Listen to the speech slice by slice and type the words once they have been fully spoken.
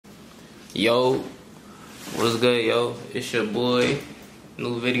Yo, what's good, yo? It's your boy.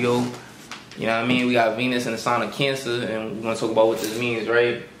 New video. You know what I mean? We got Venus in the sign of Cancer, and we're gonna talk about what this means,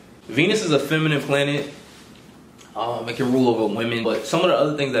 right? Venus is a feminine planet. It can rule over women, but some of the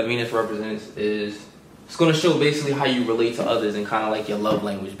other things that Venus represents is it's gonna show basically how you relate to others and kind of like your love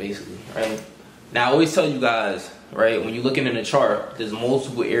language, basically, right? Now, I always tell you guys, right, when you're looking in a chart, there's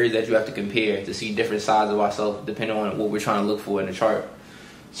multiple areas that you have to compare to see different sides of ourselves depending on what we're trying to look for in the chart.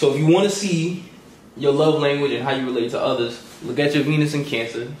 So if you want to see your love language and how you relate to others, look at your Venus in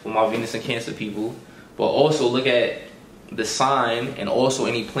Cancer, for my Venus in Cancer people, but also look at the sign and also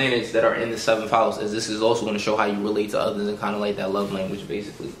any planets that are in the 7th house, as this is also going to show how you relate to others and kind of like that love language,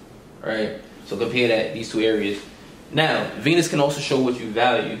 basically, right? So compare these two areas. Now, Venus can also show what you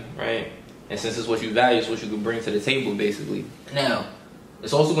value, right? And since it's what you value, it's what you can bring to the table, basically. Now,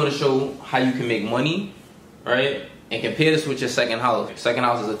 it's also going to show how you can make money, right? And compare this with your 2nd house. Your 2nd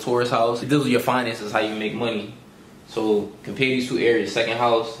house is a Taurus house. It deals with your finances, how you make money. So compare these two areas, 2nd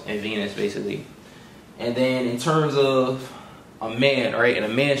house and Venus, basically. And then in terms of a man, right, in a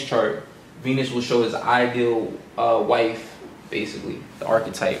man's chart, Venus will show his ideal wife, basically, the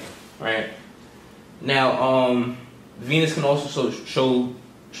archetype, right? Now, Venus can also show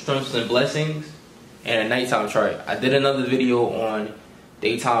strengths and blessings and a nighttime chart. I did another video on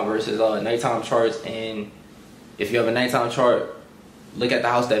daytime versus nighttime charts, and if you have a nighttime chart, look at the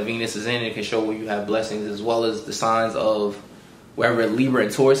house that Venus is in. It can show where you have blessings, as well as the signs of wherever Libra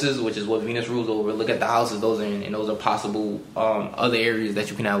and Taurus is, which is what Venus rules over. Look at the houses those are in, and those are possible other areas that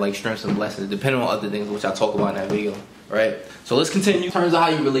you can have like strengths and blessings, depending on other things, which I talk about in that video, right? So let's continue. In terms of how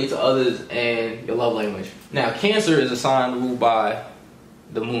you relate to others and your love language. Now, Cancer is a sign ruled by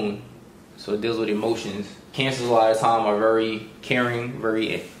the moon, so it deals with emotions. Cancers a lot of the time are very caring,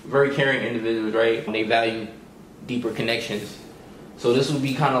 very caring individuals, right? And they value deeper connections. So this would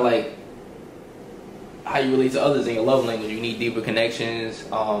be kind of like how you relate to others in your love language. You need deeper connections.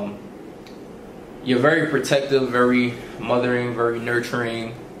 You're very protective, very mothering, very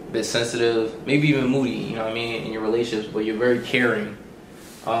nurturing, a bit sensitive, maybe even moody, you know what I mean, in your relationships, but you're very caring.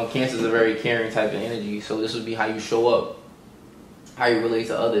 Cancer is a very caring type of energy, so this would be how you show up, how you relate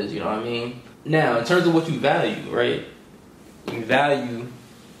to others, you know what I mean? Now, in terms of what you value, right, you value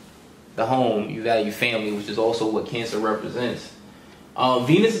the home, you value family, which is also what Cancer represents.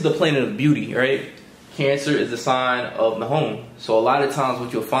 Venus is the planet of beauty, right? Cancer is the sign of the home. So a lot of times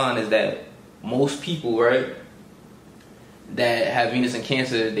what you'll find is that most people, right, that have Venus in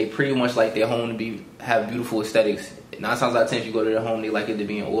Cancer, they pretty much like their home to have beautiful aesthetics. 9 times out of 10, if you go to their home, they like it to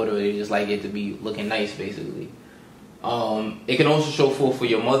be in order. They just like it to be looking nice, basically. It can also show forth for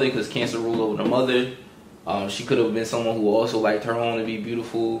your mother, because Cancer rules over the mother. She could have been someone who also liked her home to be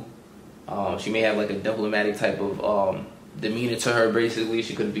beautiful. She may have like a diplomatic type of demeanor to her, basically.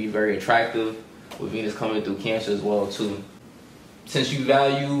 She could be very attractive, with Venus coming through Cancer as well, too. Since you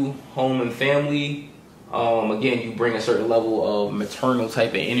value home and family, again, you bring a certain level of maternal type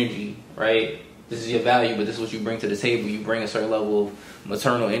of energy, right? This is your value, but this is what you bring to the table. You bring a certain level of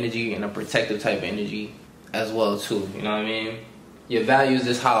maternal energy and a protective type of energy as well, too. You know what I mean? Your value is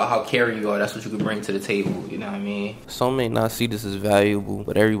just how caring you are. That's what you can bring to the table, you know what I mean? Some may not see this as valuable,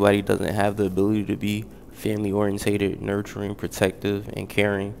 but everybody doesn't have the ability to be family-orientated, nurturing, protective, and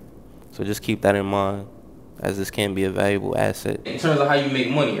caring. So just keep that in mind, as this can be a valuable asset. In terms of how you make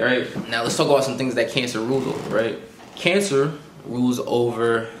money, right? Now let's talk about some things that Cancer rules over, right? Cancer rules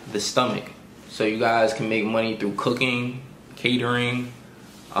over the stomach. So you guys can make money through cooking, catering.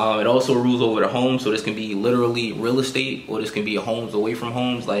 It also rules over the home, so this can be literally real estate, or this can be homes away from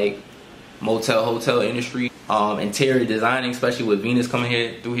homes, like motel, hotel industry. Interior designing, especially with Venus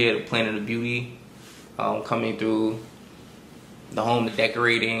coming through here, the planet of beauty, coming through the home, the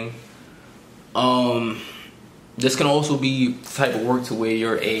decorating. This can also be the type of work to where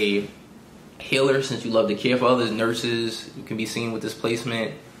you're a healer, since you love to care for others. Nurses, you can be seen with this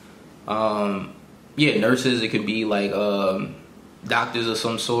placement. Yeah, nurses, it could be like doctors of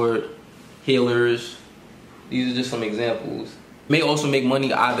some sort, healers. These are just some examples. You may also make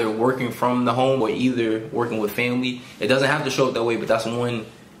money either working from the home or either working with family. It doesn't have to show up that way, but that's one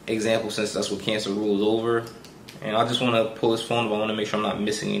example, since that's what Cancer rules over. And I just want to pull this phone up. I want to make sure I'm not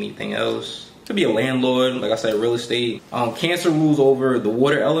missing anything else. Could be a landlord, like I said, real estate. Cancer rules over the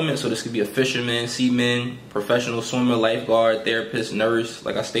water element, so this could be a fisherman, seaman, professional swimmer, lifeguard, therapist, nurse,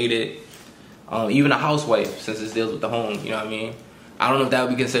 like I stated. Even a housewife, since this deals with the home, you know what I mean? I don't know if that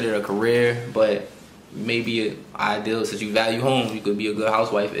would be considered a career, but maybe ideal, since you value home, you could be a good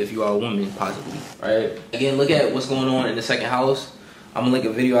housewife if you are a woman, possibly, right? Again, look at what's going on in the 2nd house. I'm gonna link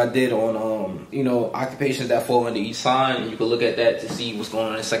a video I did on you know, occupations that fall under each sign, and you can look at that to see what's going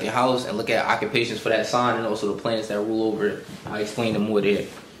on in the second house and look at occupations for that sign and also the planets that rule over it. I explained them more there.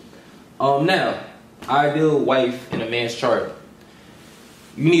 Now, ideal wife in a man's chart.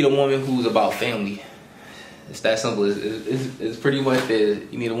 You need a woman who's about family. It's that simple. It's pretty much there.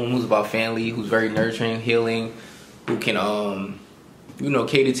 You need a woman who's about family, who's very nurturing, healing, who can you know,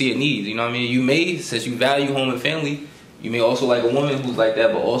 cater to your needs. You know what I mean? You may, since you value home and family, you may also like a woman who's like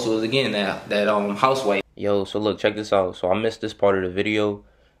that, but also is again that housewife. Yo, so look, check this out. So I missed this part of the video,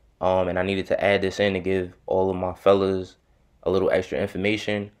 and I needed to add this in to give all of my fellas a little extra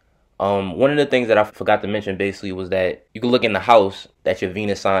information. One of the things that I forgot to mention basically was that you can look in the house that your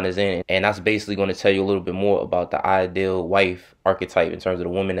Venus sign is in, and that's basically going to tell you a little bit more about the ideal wife archetype in terms of the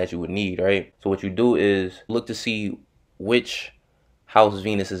woman that you would need, right? So what you do is look to see which house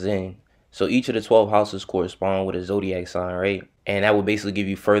Venus is in. So each of the 12 houses correspond with a zodiac sign, right? And that would basically give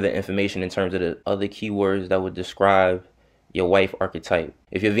you further information in terms of the other keywords that would describe your wife archetype.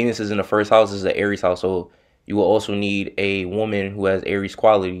 If your Venus is in the first house, it's an Aries house, so you will also need a woman who has Aries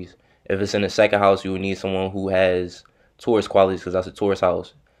qualities. If it's in the second house, you would need someone who has Taurus qualities, because that's a Taurus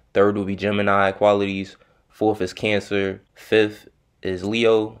house. Third would be Gemini qualities. Fourth is Cancer. Fifth is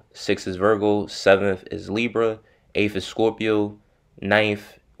Leo. Sixth is Virgo. Seventh is Libra. Eighth is Scorpio.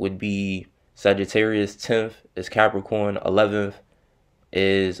 Ninth would be Sagittarius. 10th is Capricorn. 11th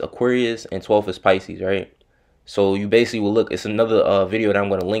is Aquarius. And 12th is Pisces, right? So you basically will look. It's another video that I'm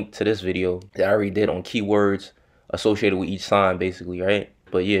going to link to this video that I already did on keywords associated with each sign, basically, right?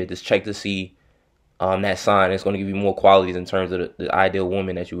 But yeah, just check to see that sign. It's going to give you more qualities in terms of the ideal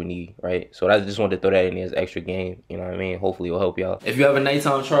woman that you would need, right? So I just wanted to throw that in there as extra game. You know what I mean? Hopefully it'll help y'all. If you have a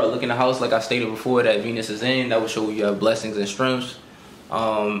nighttime chart, look in the house like I stated before that Venus is in. That will show you have blessings and strengths.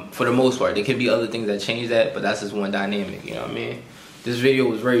 For the most part, there could be other things that change that, but that's just one dynamic. You know what I mean? This video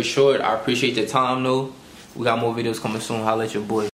was very short. I appreciate your time though. We got more videos coming soon. Holla at your boy.